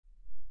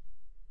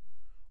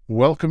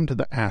Welcome to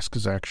the Ask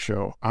Zach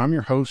Show. I'm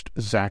your host,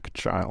 Zach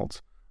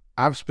Childs.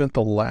 I've spent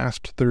the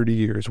last 30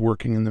 years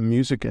working in the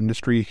music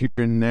industry here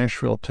in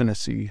Nashville,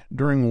 Tennessee,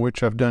 during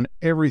which I've done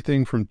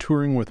everything from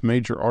touring with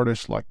major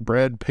artists like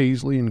Brad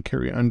Paisley and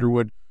Carrie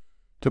Underwood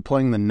to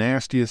playing the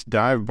nastiest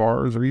dive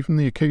bars or even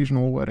the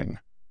occasional wedding.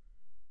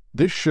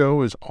 This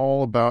show is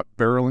all about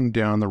barreling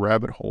down the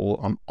rabbit hole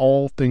on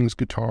all things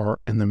guitar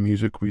and the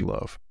music we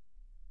love.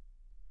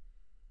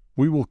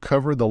 We will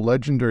cover the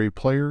legendary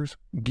players,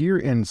 gear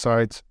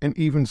insights, and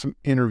even some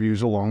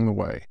interviews along the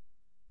way.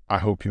 I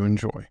hope you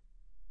enjoy.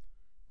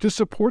 To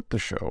support the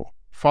show,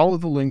 follow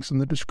the links in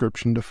the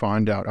description to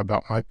find out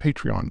about my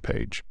Patreon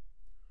page.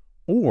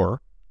 Or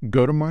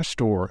go to my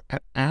store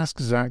at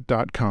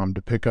askzach.com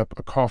to pick up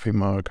a coffee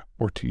mug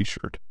or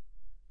t-shirt.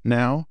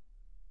 Now,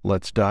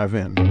 let's dive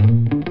in.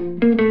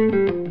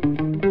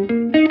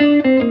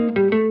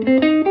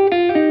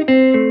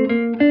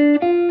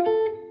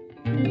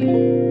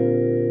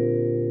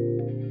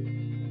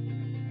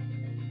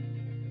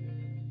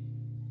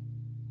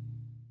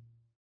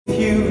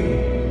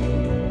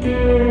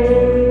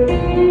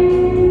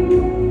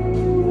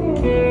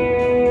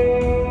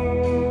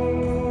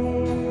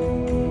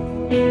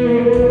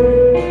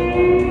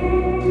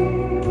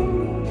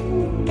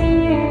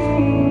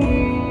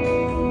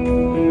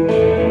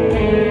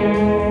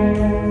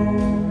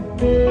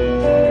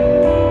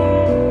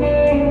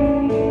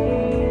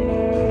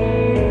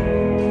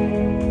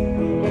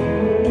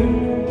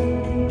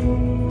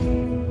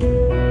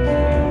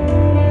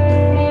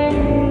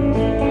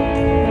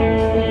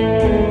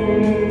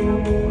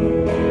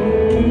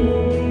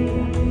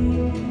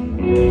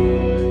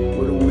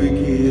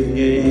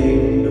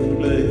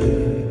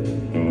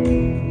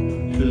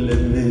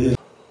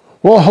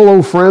 Well,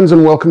 hello friends,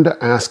 and welcome to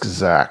Ask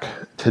Zach.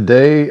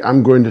 Today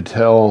I'm going to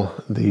tell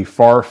the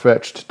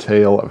far-fetched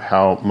tale of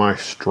how my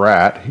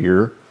Strat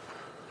here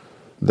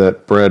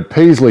that Brad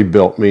Paisley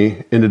built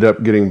me ended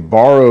up getting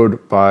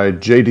borrowed by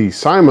J.D.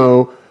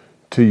 Simo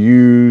to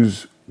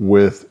use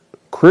with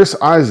Chris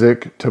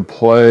Isaak to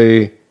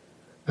play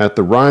at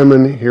the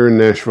Ryman here in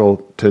Nashville,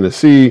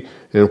 Tennessee,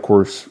 and of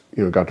course,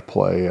 he got to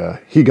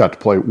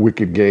play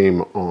Wicked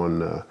Game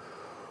on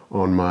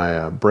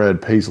my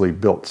Brad Paisley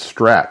built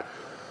Strat.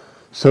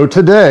 So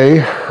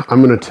today,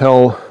 I'm going to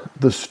tell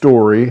the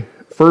story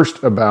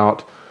first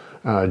about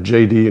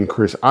JD and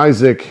Chris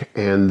Isaak,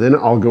 and then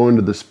I'll go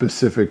into the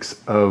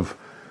specifics of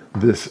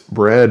this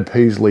Brad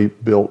Paisley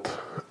built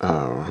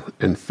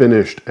and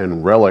finished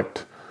and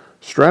relicked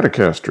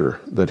Stratocaster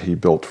that he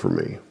built for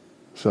me.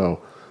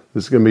 So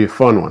this is going to be a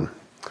fun one.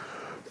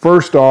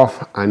 First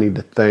off, I need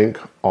to thank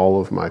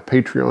all of my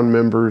Patreon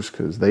members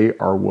because they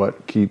are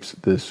what keeps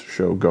this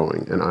show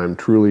going, and I'm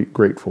truly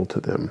grateful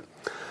to them.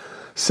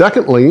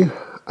 Secondly,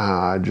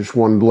 I just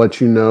wanted to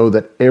let you know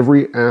that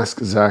every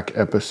Ask Zach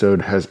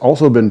episode has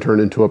also been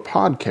turned into a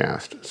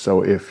podcast.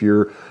 So if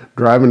you're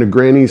driving to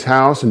Granny's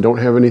house and don't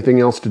have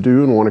anything else to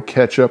do and want to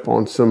catch up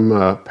on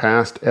some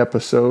past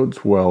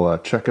episodes, well,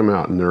 check them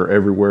out. And they're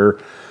everywhere.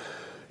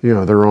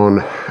 They're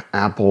on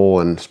Apple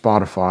and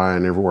Spotify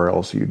and everywhere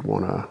else you'd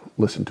want to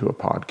listen to a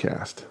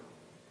podcast.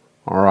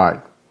 All right,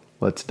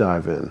 let's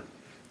dive in.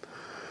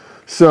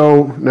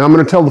 So now I'm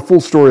going to tell the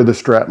full story of the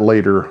Strat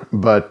later,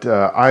 but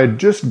I had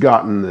just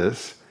gotten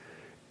this,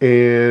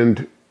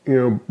 and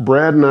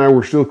Brad and I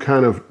were still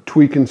kind of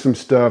tweaking some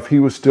stuff. He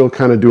was still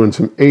kind of doing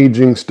some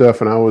aging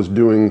stuff, and I was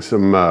doing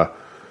some,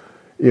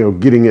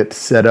 getting it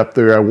set up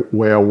the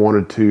way I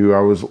wanted to. I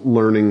was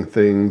learning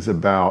things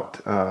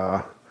about,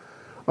 kind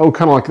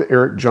of like the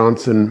Eric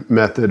Johnson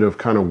method of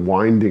kind of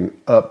winding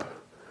up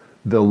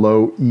the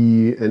low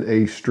E and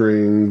A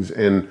strings,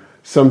 and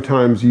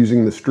sometimes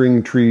using the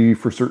string tree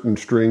for certain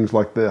strings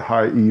like the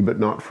high E but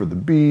not for the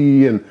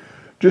B, and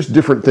just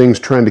different things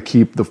trying to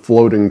keep the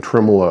floating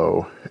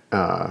tremolo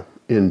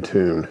in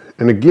tune.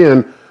 And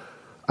again,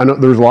 I know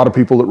there's a lot of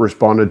people that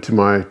responded to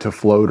my to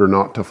float or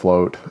not to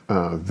float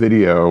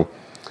video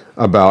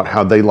about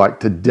how they like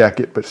to deck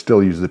it but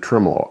still use the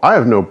tremolo. I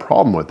have no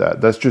problem with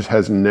that. That just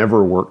has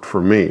never worked for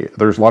me.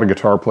 There's a lot of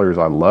guitar players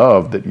I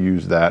love that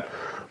use that,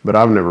 but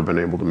I've never been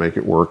able to make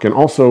it work. And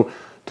also,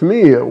 to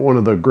me, one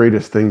of the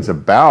greatest things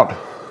about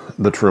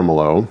the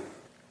tremolo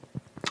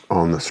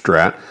on the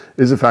Strat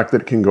is the fact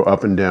that it can go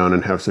up and down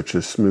and have such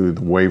a smooth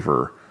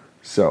waver.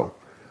 So,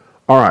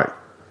 all right.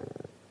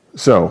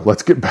 So,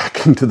 let's get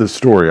back into the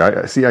story.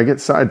 I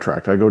get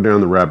sidetracked. I go down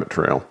the rabbit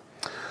trail.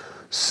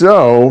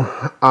 So,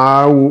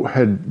 I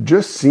had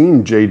just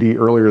seen JD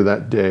earlier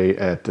that day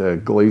at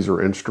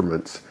Glazer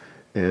Instruments,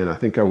 and I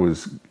think I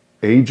was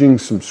aging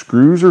some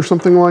screws or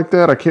something like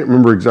that. I can't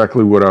remember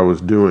exactly what I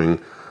was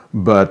doing.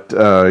 But,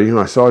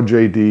 I saw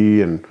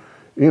JD and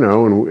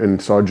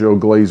saw Joe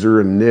Glazer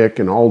and Nick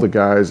and all the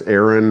guys,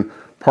 Aaron,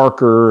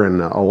 Parker,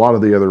 and a lot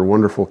of the other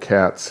wonderful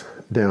cats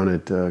down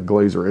at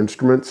Glazer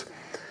Instruments.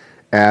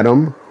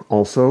 Adam,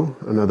 also,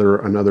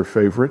 another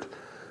favorite.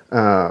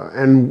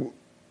 We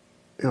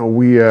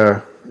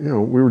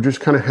were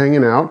just kind of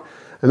hanging out.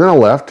 And then I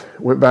left,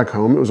 went back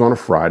home. It was on a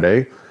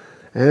Friday.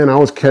 And I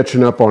was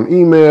catching up on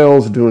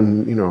emails,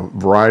 doing, a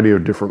variety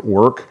of different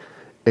work.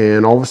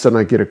 And all of a sudden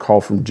I get a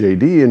call from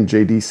JD, and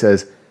JD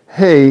says,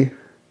 "Hey,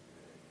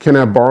 can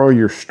I borrow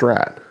your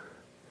Strat?"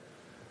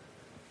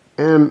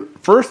 And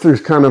first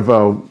there's kind of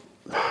a,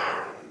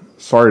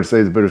 sorry to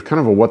say this, but it's kind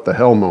of a what the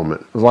hell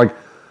moment. It was like,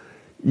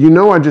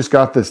 I just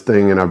got this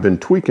thing and I've been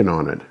tweaking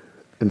on it.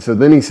 And so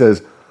then he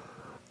says,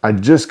 "I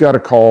just got a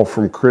call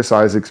from Chris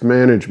Isaak's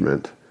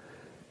management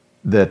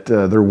that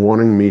they're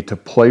wanting me to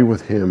play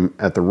with him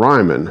at the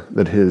Ryman,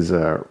 that his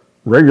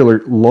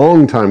regular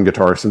longtime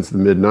guitarist since the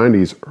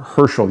mid-90s,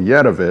 Herschel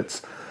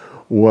Yedovitz,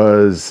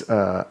 was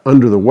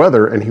under the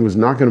weather and he was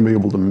not going to be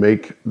able to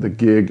make the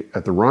gig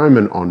at the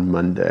Ryman on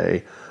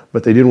Monday,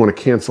 but they didn't want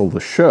to cancel the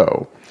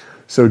show."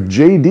 So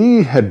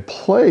JD had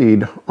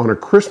played on a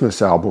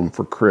Christmas album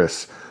for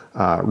Chris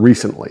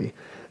recently,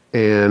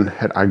 and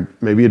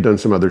maybe had done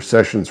some other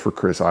sessions for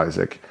Chris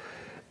Isaak,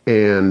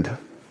 and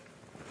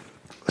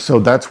so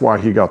that's why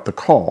he got the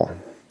call.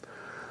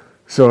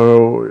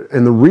 So,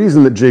 and the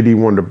reason that JD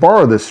wanted to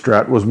borrow this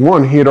Strat was,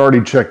 one, he had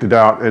already checked it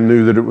out and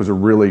knew that it was a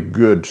really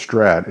good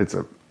Strat. It's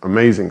an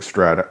amazing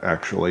Strat,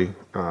 actually,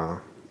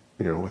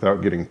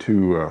 without getting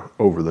too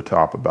over the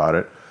top about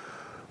it.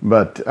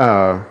 But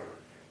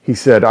he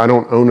said, "I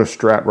don't own a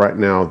Strat right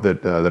now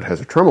that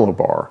has a tremolo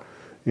bar.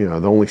 The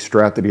only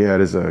Strat that he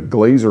had is a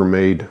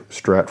Glazer-made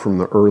Strat from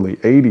the early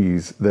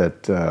 80s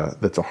that's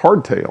a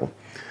hardtail."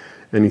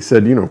 And he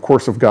said, "Of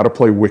course, I've got to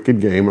play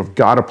Wicked Game. I've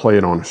got to play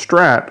it on a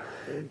Strat."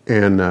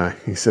 And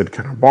he said,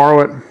 "Can I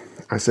borrow it?"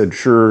 I said,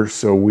 "Sure."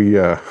 So we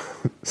were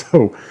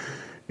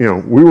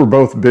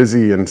both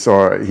busy. And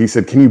so he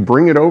said, "Can you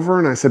bring it over?"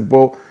 And I said,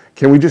 "Well,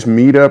 can we just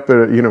meet up at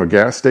a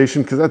gas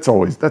station? Because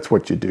that's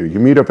what you do. You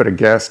meet up at a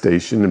gas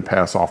station and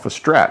pass off a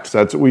Strat." So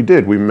that's what we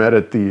did. We met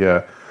at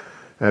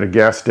a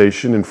gas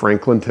station in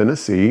Franklin,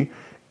 Tennessee.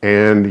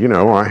 And,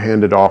 I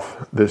handed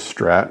off this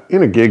Strat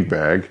in a gig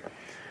bag.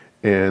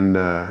 And,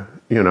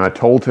 I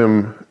told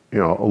him, a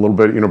little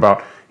bit,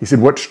 about, he said,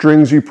 "What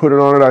strings you put it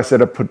on it?" I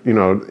said, "I put,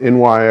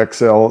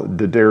 NYXL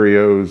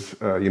D'Addarios,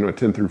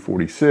 10 through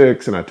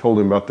 46. And I told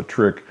him about the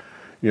trick,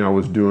 I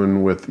was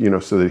doing with,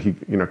 so that he,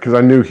 because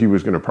I knew he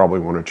was going to probably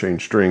want to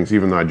change strings,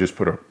 even though I just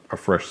put a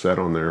fresh set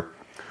on there.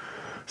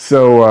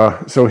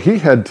 So he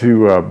had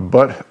to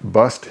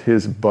bust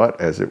his butt,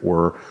 as it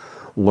were,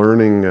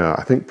 learning,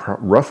 I think,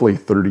 roughly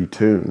 30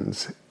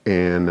 tunes.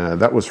 And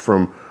that was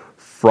from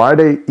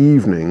Friday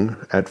evening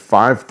at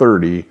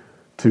 5:30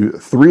 to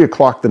 3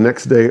 o'clock the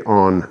next day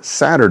on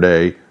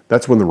Saturday.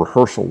 That's when the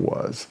rehearsal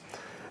was.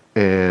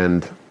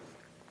 And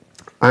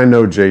I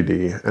know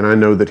JD, and I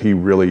know that he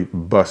really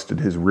busted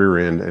his rear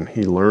end, and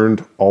he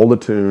learned all the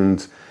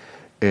tunes.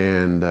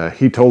 And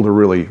he told a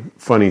really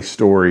funny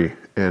story,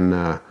 and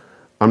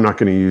I'm not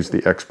going to use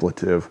the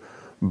expletive,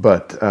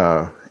 but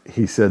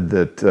he said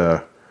that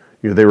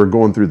they were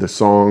going through the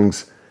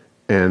songs,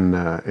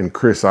 and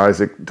Chris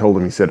Isaak told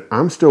him, he said,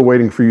 "I'm still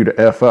waiting for you to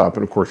F up."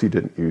 And of course he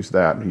didn't use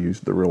that, he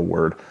used the real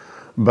word.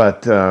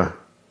 But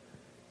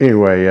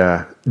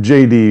anyway,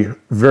 JD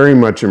very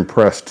much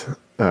impressed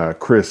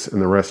Chris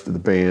and the rest of the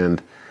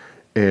band,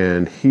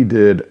 and he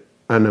did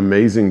an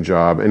amazing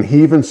job. And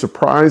he even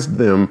surprised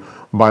them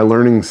by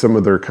learning some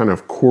of their kind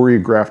of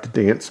choreographed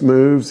dance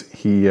moves.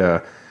 He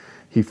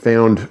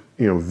found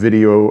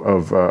video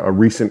of a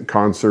recent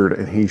concert,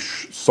 and he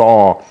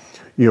saw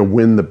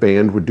when the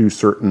band would do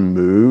certain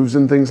moves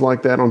and things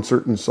like that on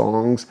certain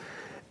songs,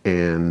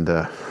 and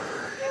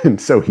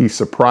so he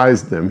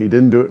surprised them. He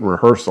didn't do it in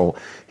rehearsal.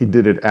 He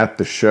did it at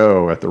the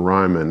show at the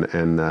Ryman,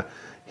 and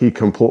he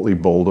completely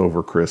bowled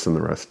over Chris and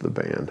the rest of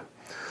the band.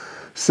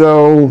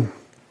 So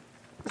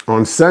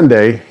on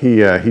Sunday, he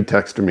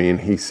texted me and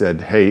he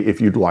said, "Hey,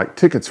 if you'd like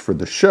tickets for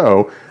the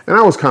show," and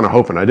I was kind of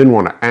hoping, I didn't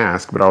want to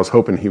ask, but I was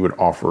hoping he would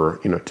offer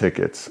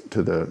tickets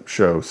to the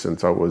show,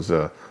 since I was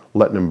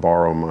letting him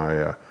borrow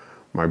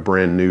my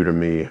brand new to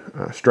me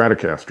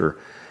Stratocaster.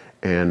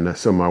 And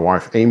so my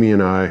wife Amy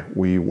and I,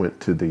 we went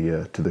to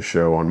the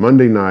show on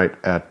Monday night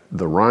at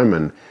the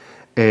Ryman,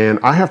 and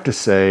I have to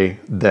say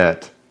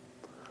that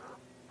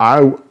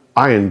I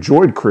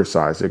enjoyed Chris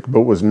Isaak,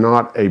 but was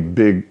not a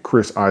big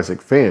Chris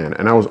Isaak fan,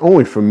 and I was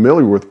only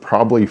familiar with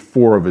probably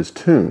 4 of his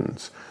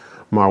tunes.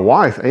 My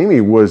wife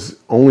Amy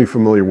was only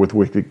familiar with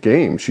Wicked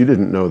Game. She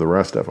didn't know the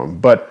rest of them,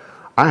 but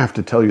I have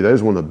to tell you, that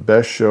is one of the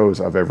best shows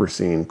I've ever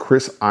seen.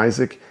 Chris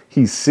Isaak,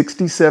 he's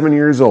 67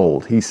 years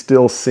old. He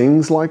still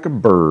sings like a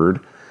bird,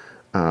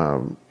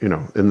 in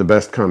the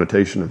best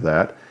connotation of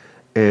that.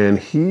 And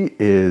he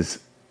is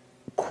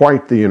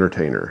quite the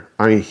entertainer.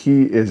 I mean,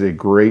 he is a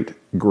great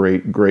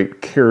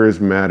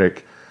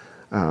charismatic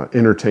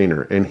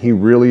entertainer. And he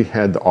really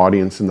had the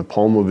audience in the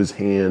palm of his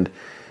hand.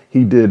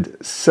 He did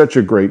such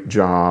a great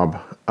job.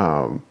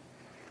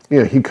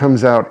 He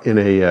comes out in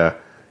a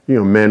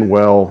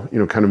Manuel,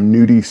 kind of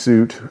nudie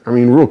suit. I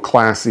mean, real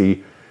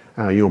classy,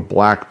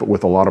 black, but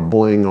with a lot of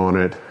bling on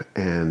it.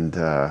 And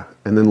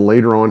then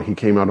later on, he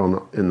came out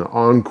in the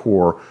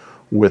encore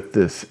with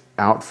this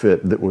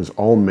outfit that was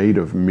all made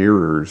of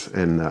mirrors,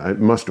 and it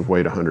must have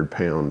weighed 100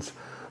 pounds.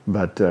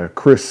 But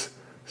Chris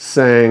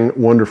sang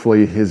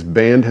wonderfully. His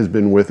band has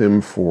been with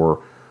him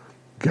for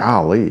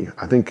golly,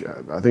 I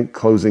think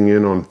closing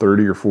in on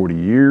 30 or 40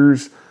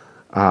 years.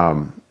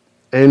 And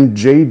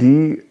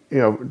JD,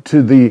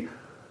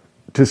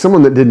 to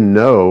someone that didn't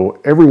know,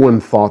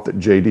 everyone thought that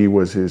JD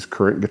was his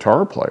current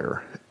guitar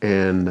player,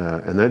 and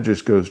that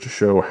just goes to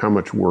show how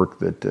much work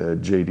that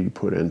JD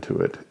put into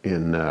it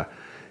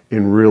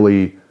in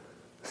really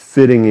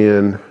fitting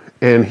in.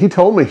 And he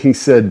told me, he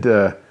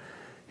said,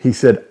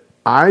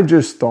 I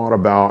just thought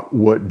about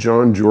what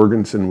John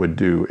Jorgensen would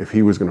do if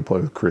he was going to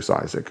play with Chris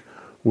Isaak,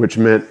 which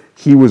meant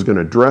he was going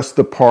to dress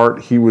the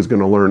part, he was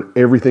going to learn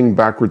everything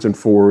backwards and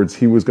forwards,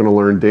 he was going to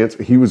learn dance,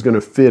 he was going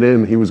to fit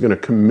in, he was going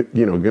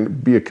to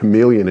be a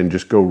chameleon and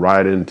just go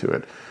right into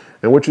it,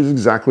 and which is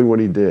exactly what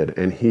he did.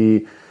 And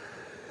he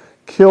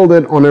killed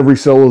it on every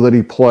solo that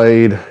he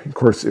played. Of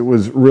course, it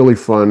was really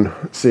fun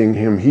seeing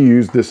him. He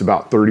used this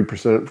about 30 to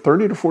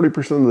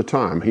 40% of the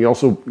time. He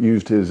also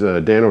used his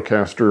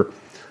Stratocaster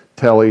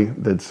telly,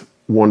 that's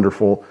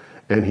wonderful.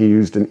 And he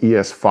used an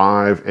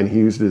ES5, and he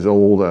used his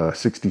old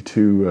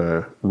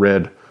 62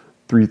 Red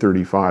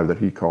 335 that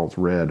he calls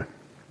Red.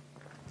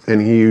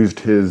 And he used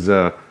his,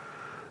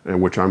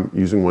 which I'm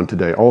using one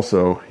today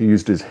also, he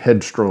used his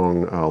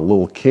Headstrong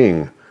Lil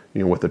King,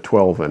 with a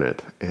 12 in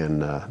it,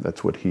 and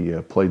that's what he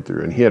played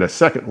through. And he had a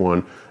second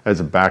one as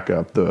a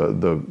backup,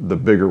 the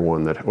bigger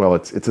one that, well,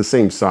 it's the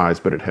same size,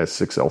 but it has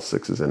 6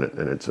 L6s in it,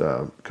 and it's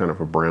kind of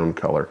a brown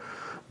color.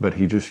 But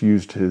he just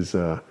used his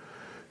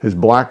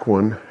black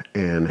one,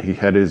 and he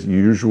had his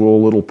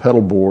usual little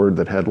pedal board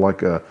that had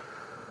like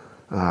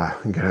I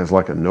think it has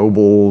like a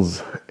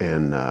Nobles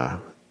and a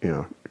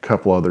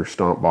couple other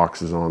stomp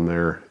boxes on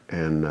there,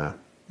 and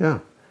yeah,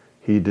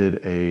 he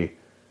did a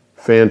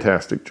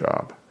fantastic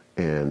job,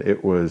 and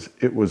it was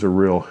a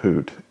real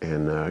hoot.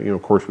 And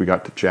of course, we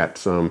got to chat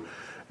some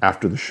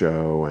after the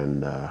show,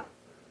 and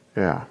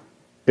yeah,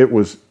 it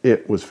was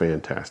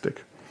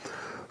fantastic.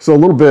 So a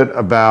little bit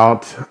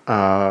about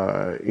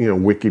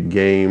Wicked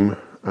Game.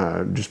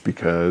 Just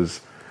because,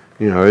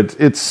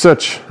 it's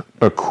such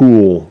a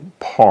cool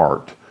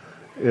part,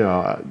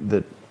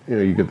 that,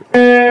 you could.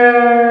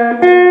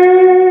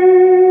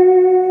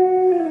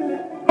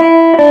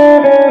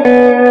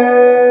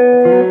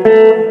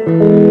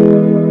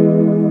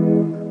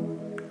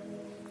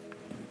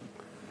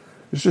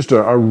 It's just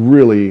a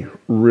really,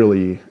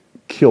 really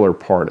killer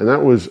part. And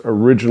that was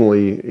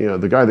originally,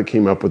 the guy that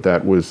came up with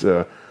that was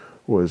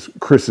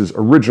Chris's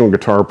original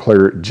guitar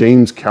player,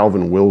 James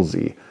Calvin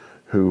Wilsey,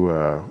 who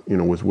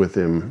was with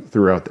him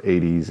throughout the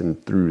 80s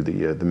and through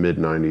the mid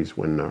 90s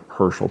when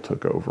Herschel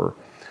took over.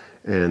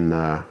 And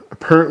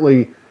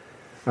apparently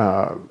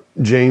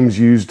James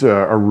used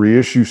a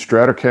reissue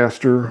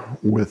Stratocaster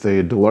with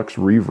a deluxe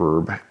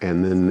reverb,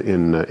 and then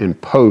in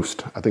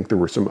post, I think there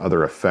were some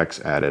other effects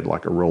added,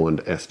 like a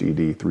Roland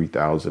SDD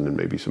 3000 and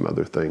maybe some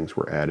other things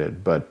were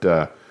added.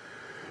 But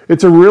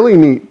it's a really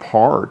neat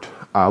part.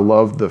 I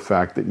love the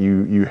fact that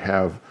you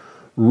have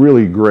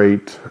really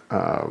great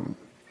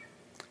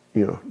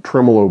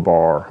tremolo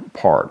bar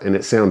part, and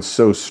it sounds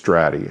so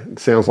stratty. It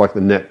sounds like the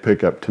neck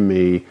pickup to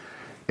me,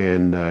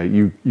 and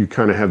you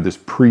kind of have this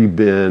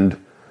pre-bend,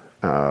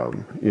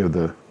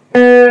 the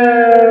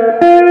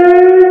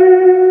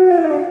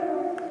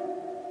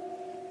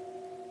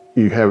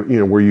you have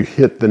where you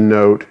hit the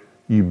note,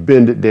 you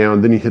bend it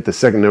down, then you hit the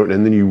second note,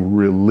 and then you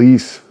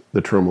release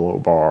the tremolo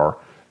bar,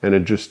 and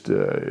it just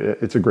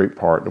it's a great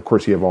part. And of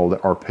course, you have all the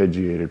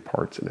arpeggiated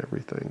parts and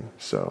everything.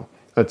 So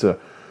that's a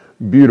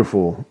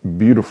beautiful,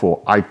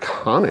 beautiful,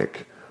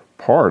 iconic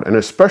part, and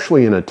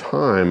especially in a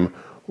time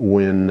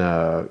when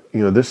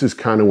this is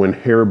kind of when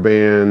hair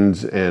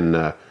bands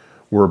and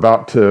we're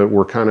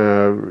kind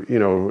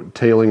of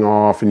tailing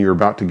off, and you're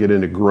about to get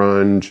into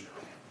grunge.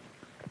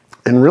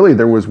 And really,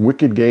 there was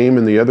Wicked Game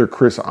and the other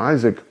Chris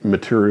Isaak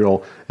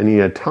material, and he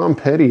had Tom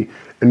Petty,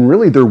 and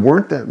really there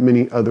weren't that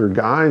many other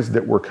guys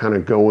that were kind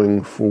of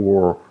going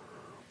for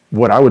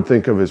what I would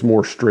think of as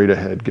more straight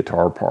ahead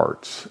guitar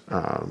parts.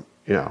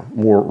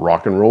 More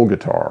rock and roll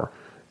guitar.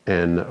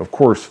 And of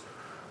course,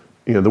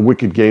 the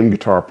Wicked Game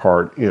guitar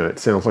part, it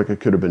sounds like it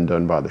could have been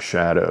done by the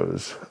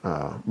Shadows,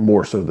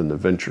 more so than the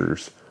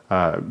Ventures,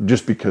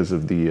 just because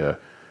of the,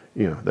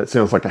 that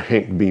sounds like a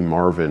Hank B.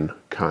 Marvin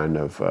kind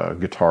of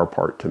guitar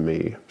part to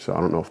me. So I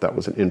don't know if that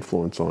was an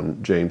influence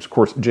on James. Of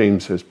course,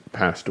 James has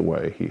passed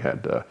away. He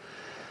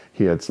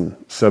had some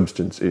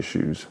substance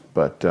issues,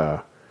 but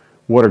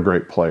what a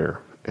great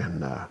player,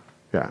 and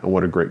and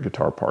what a great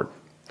guitar part.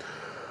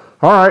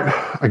 All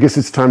right, I guess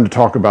it's time to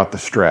talk about the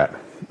Strat.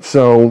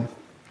 So,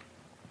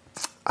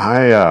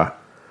 I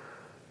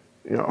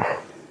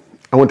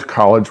went to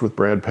college with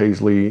Brad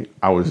Paisley.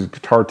 I was a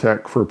guitar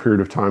tech for a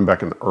period of time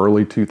back in the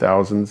early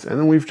 2000s, and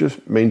then we've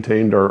just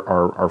maintained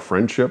our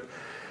friendship.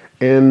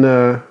 And,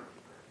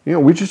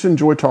 we just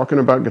enjoy talking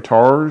about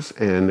guitars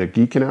and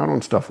geeking out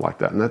on stuff like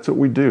that, and that's what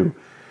we do.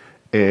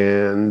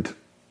 And,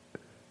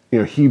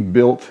 he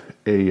built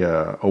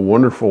a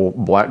wonderful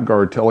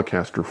Blackguard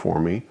Telecaster for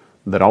me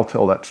that I'll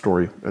tell that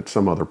story at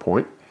some other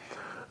point.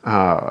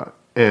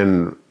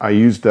 And I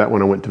used that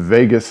when I went to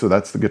Vegas, so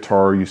that's the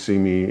guitar you see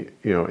me,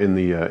 in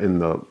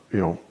the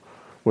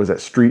was that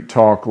Street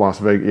Talk Las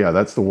Vegas? Yeah,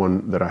 that's the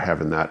one that I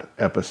have in that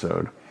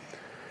episode.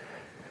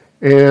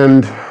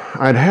 And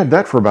I'd had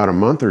that for about a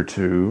month or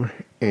two,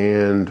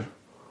 and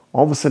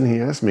all of a sudden he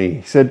asked me,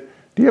 he said,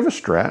 "Do you have a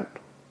Strat?"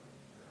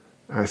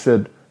 I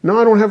said, "No,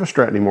 I don't have a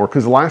Strat anymore,"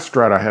 because the last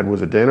Strat I had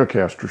was a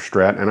Stratocaster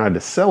Strat, and I had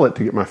to sell it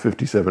to get my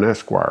 57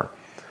 Esquire.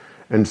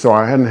 And so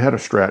I hadn't had a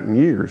Strat in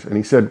years. And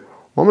he said,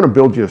 "Well, I'm going to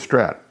build you a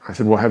Strat." I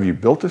said, "Well, have you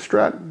built a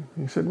Strat?"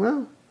 He said,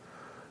 "Well,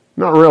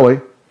 not really."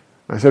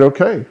 I said,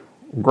 "Okay,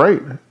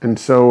 great." And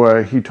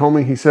so he told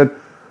me, he said,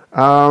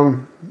 "I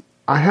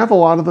have a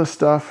lot of this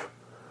stuff,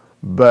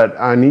 but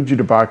I need you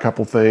to buy a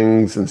couple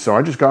things." And so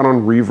I just got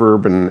on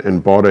Reverb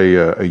and bought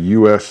a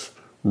US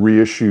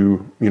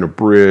reissue,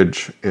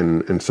 bridge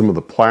and some of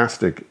the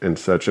plastic and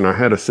such. And I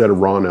had a set of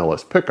Ron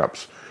Ellis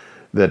pickups,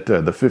 that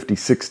the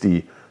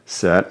 5060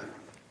 set.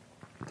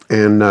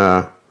 And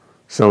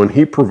and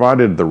he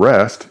provided the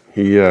rest.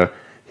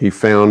 He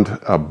found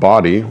a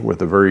body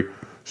with a very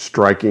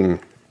striking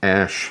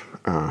ash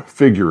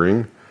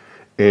figuring,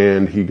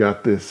 and he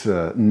got this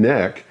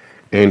neck,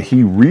 and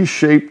he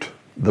reshaped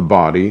the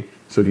body.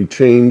 So he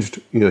changed,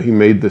 he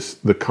made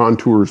the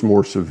contours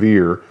more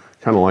severe,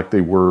 kind of like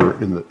they were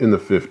in the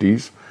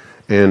 50s.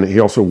 And he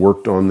also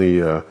worked on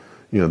the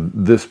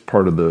this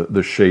part of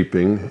the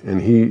shaping,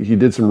 and he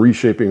did some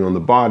reshaping on the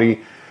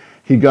body.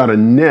 He got a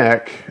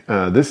neck.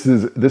 This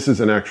is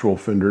an actual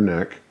fender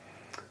neck.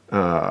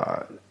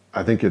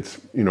 I think it's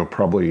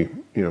probably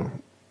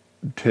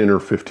 10 or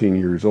 15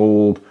 years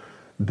old.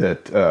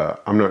 That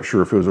I'm not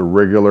sure if it was a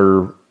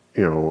regular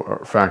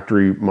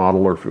factory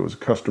model or if it was a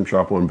custom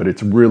shop one, but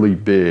it's really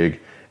big,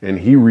 and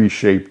he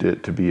reshaped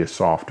it to be a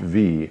soft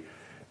V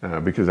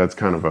because that's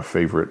kind of a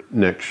favorite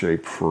neck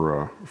shape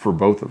for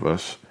both of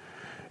us.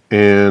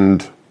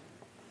 And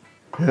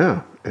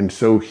yeah, and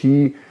so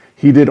he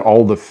did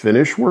all the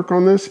finish work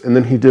on this, and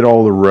then he did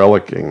all the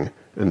relicking.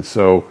 And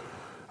so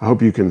I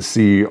hope you can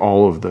see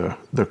all of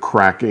the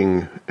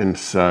cracking and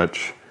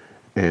such,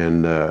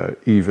 and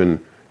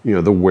even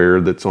the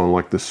wear that's on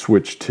like the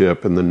switch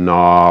tip and the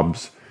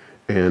knobs,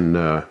 and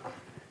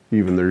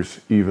there's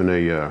even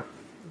a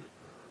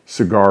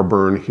cigar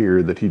burn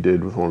here that he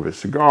did with one of his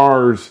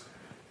cigars,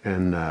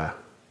 and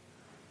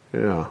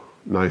yeah,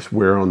 nice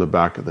wear on the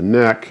back of the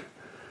neck.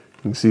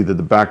 You can see that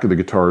the back of the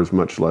guitar is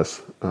much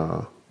less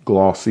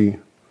glossy,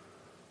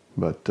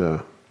 but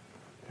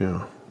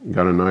yeah,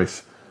 got a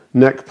nice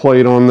neck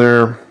plate on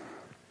there.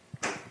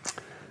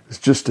 It's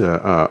just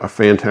a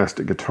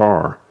fantastic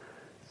guitar,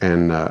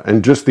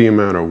 and just the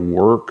amount of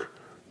work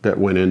that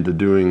went into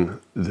doing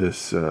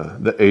this,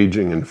 the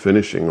aging and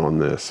finishing on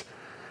this.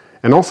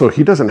 And also,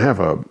 he doesn't have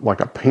a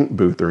paint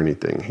booth or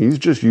anything. He's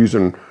just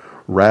using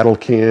rattle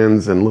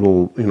cans and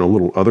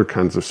little other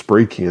kinds of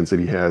spray cans that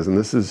he has. And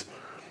this is,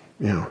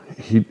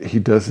 he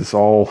does this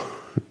all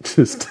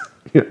just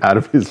out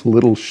of his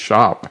little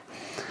shop.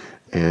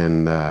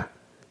 And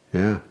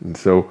yeah, and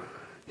so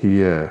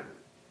he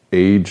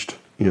aged,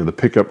 the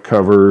pickup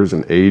covers,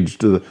 and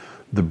aged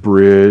the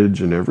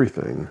bridge and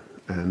everything.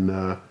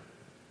 And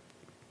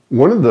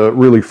one of the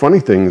really funny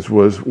things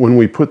was when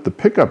we put the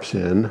pickups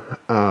in,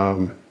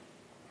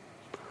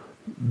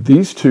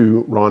 these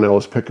two Ron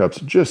Ellis pickups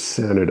just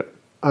sounded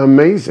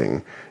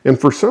amazing. And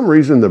for some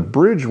reason, the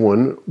bridge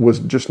one was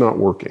just not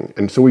working.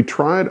 And so we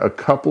tried a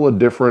couple of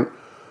different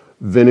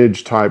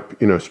vintage type,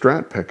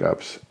 Strat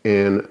pickups,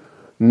 and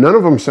none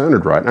of them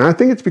sounded right. And I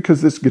think it's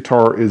because this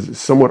guitar is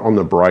somewhat on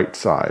the bright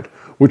side,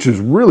 which is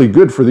really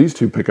good for these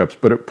two pickups,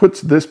 but it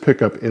puts this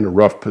pickup in a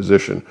rough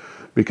position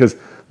because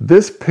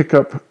this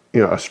pickup,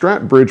 a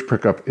Strat bridge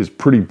pickup, is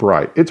pretty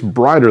bright. It's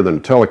brighter than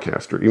a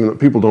Telecaster, even though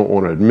people don't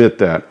want to admit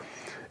that.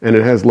 And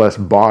it has less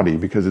body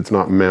because it's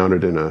not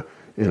mounted in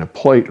a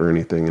plate or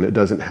anything, and it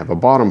doesn't have a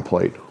bottom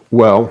plate.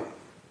 Well,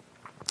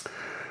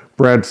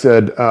 Brad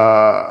said,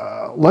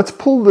 let's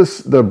pull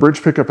the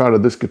bridge pickup out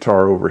of this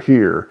guitar over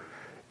here.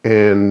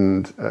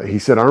 And he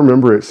said, I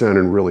remember it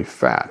sounding really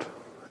fat.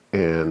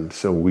 And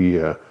so we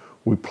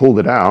pulled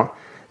it out,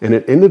 and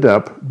it ended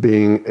up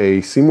being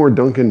a Seymour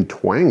Duncan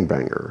twang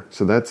banger.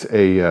 So that's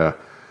a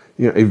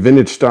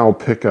vintage style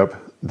pickup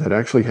that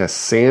actually has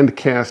sand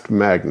cast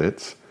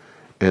magnets,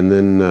 and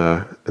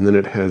then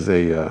it has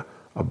a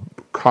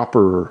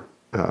copper,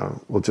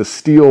 it's a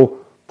steel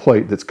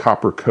plate that's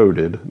copper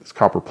coated, it's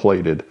copper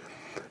plated,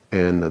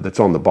 and that's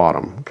on the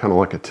bottom, kind of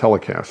like a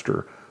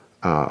Telecaster.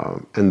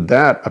 And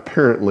that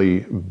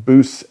apparently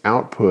boosts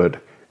output,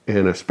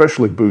 and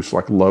especially boosts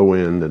like low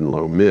end and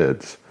low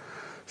mids.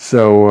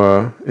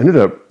 So ended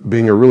up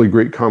being a really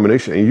great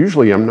combination. And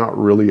usually I'm not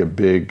really a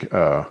big,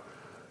 I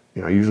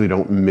usually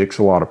don't mix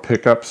a lot of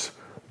pickups,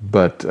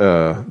 but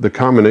the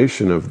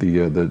combination of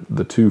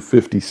the two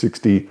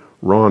 50-60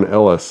 Ron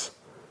Ellis,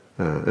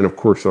 and of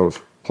course I was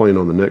playing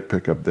on the neck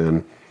pickup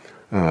then,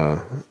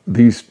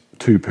 these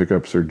two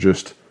pickups are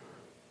just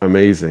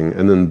amazing.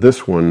 And then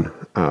this one,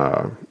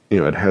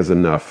 it has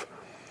enough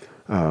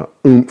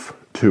oomph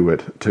to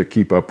it to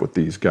keep up with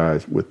these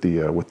guys with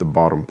the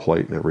bottom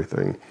plate and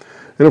everything.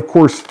 And of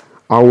course,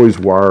 I always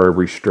wire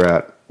every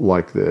Strat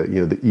like the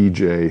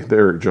EJ, the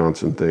Eric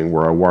Johnson thing,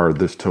 where I wired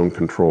this tone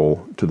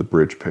control to the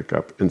bridge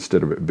pickup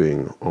instead of it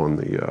being on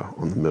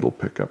the middle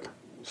pickup.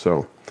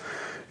 So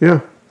yeah,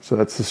 so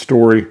that's the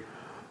story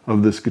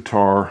of this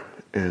guitar,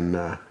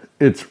 and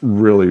it's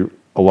really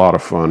a lot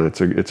of fun.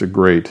 It's a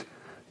great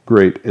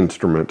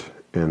instrument,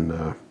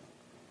 and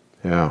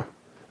yeah,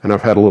 and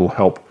I've had a little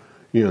help,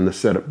 in the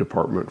setup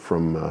department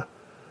from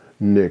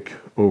Nick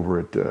over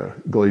at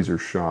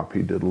Glazer's shop.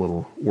 He did a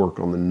little work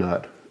on the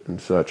nut and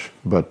such,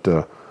 but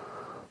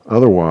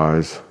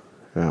otherwise,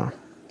 yeah,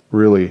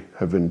 really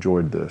have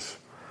enjoyed this.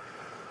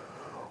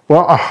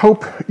 Well, I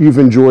hope you've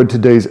enjoyed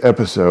today's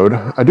episode.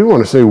 I do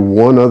want to say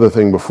one other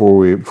thing before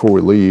we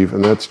leave,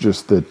 and that's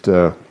just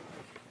that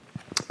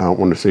I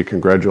want to say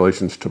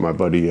congratulations to my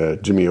buddy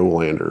Jimmy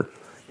Olander.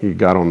 He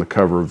got on the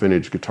cover of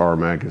Vintage Guitar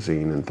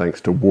Magazine, and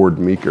thanks to Ward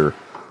Meeker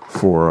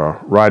for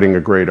writing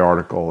a great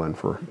article and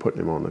for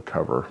putting him on the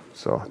cover.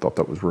 So I thought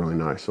that was really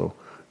nice. So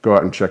go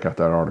out and check out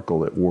that article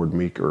that Ward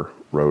Meeker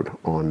wrote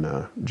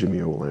on Jimmy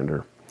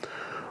Olander.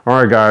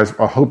 All right, guys,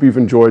 I hope you've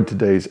enjoyed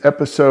today's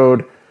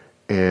episode,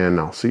 and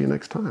I'll see you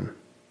next time.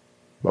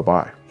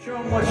 Bye-bye. Show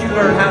them what you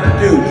learned how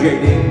to do,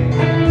 JD.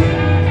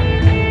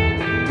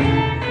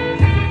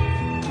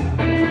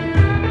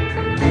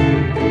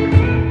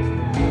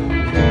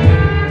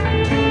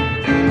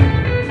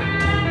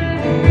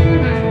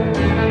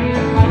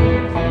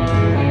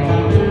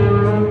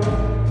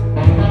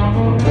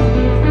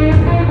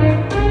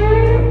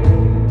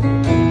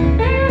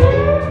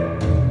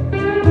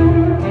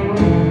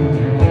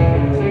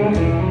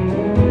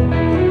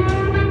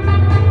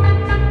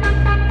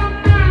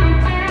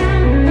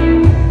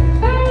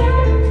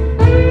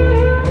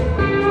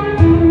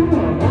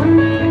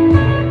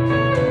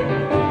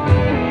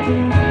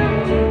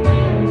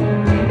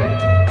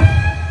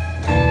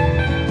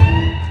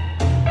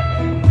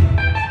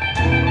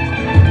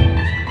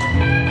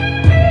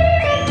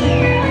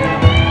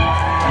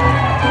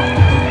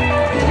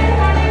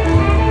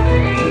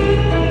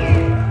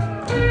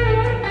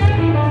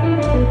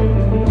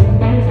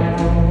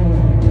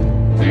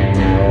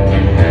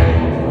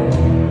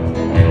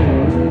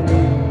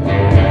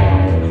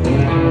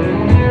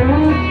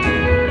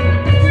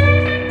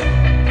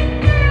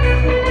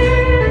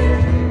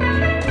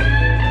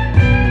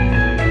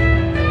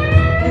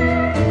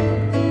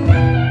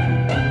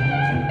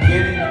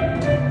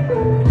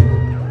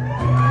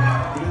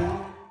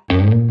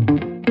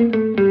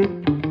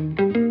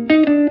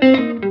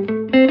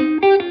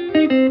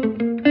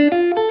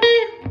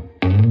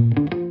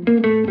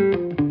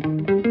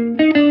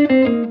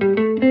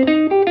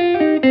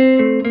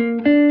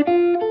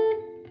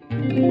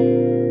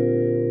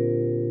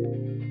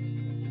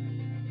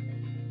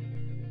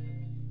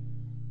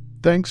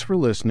 Thanks for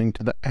listening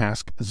to the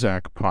Ask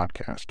Zach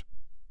podcast.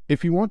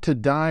 If you want to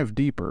dive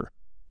deeper,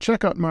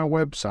 check out my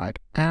website,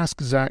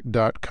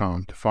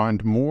 askzach.com, to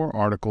find more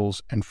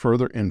articles and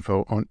further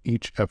info on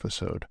each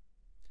episode.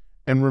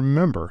 And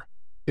remember,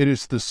 it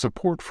is the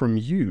support from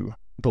you,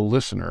 the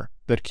listener,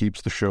 that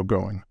keeps the show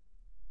going.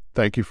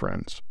 Thank you,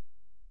 friends.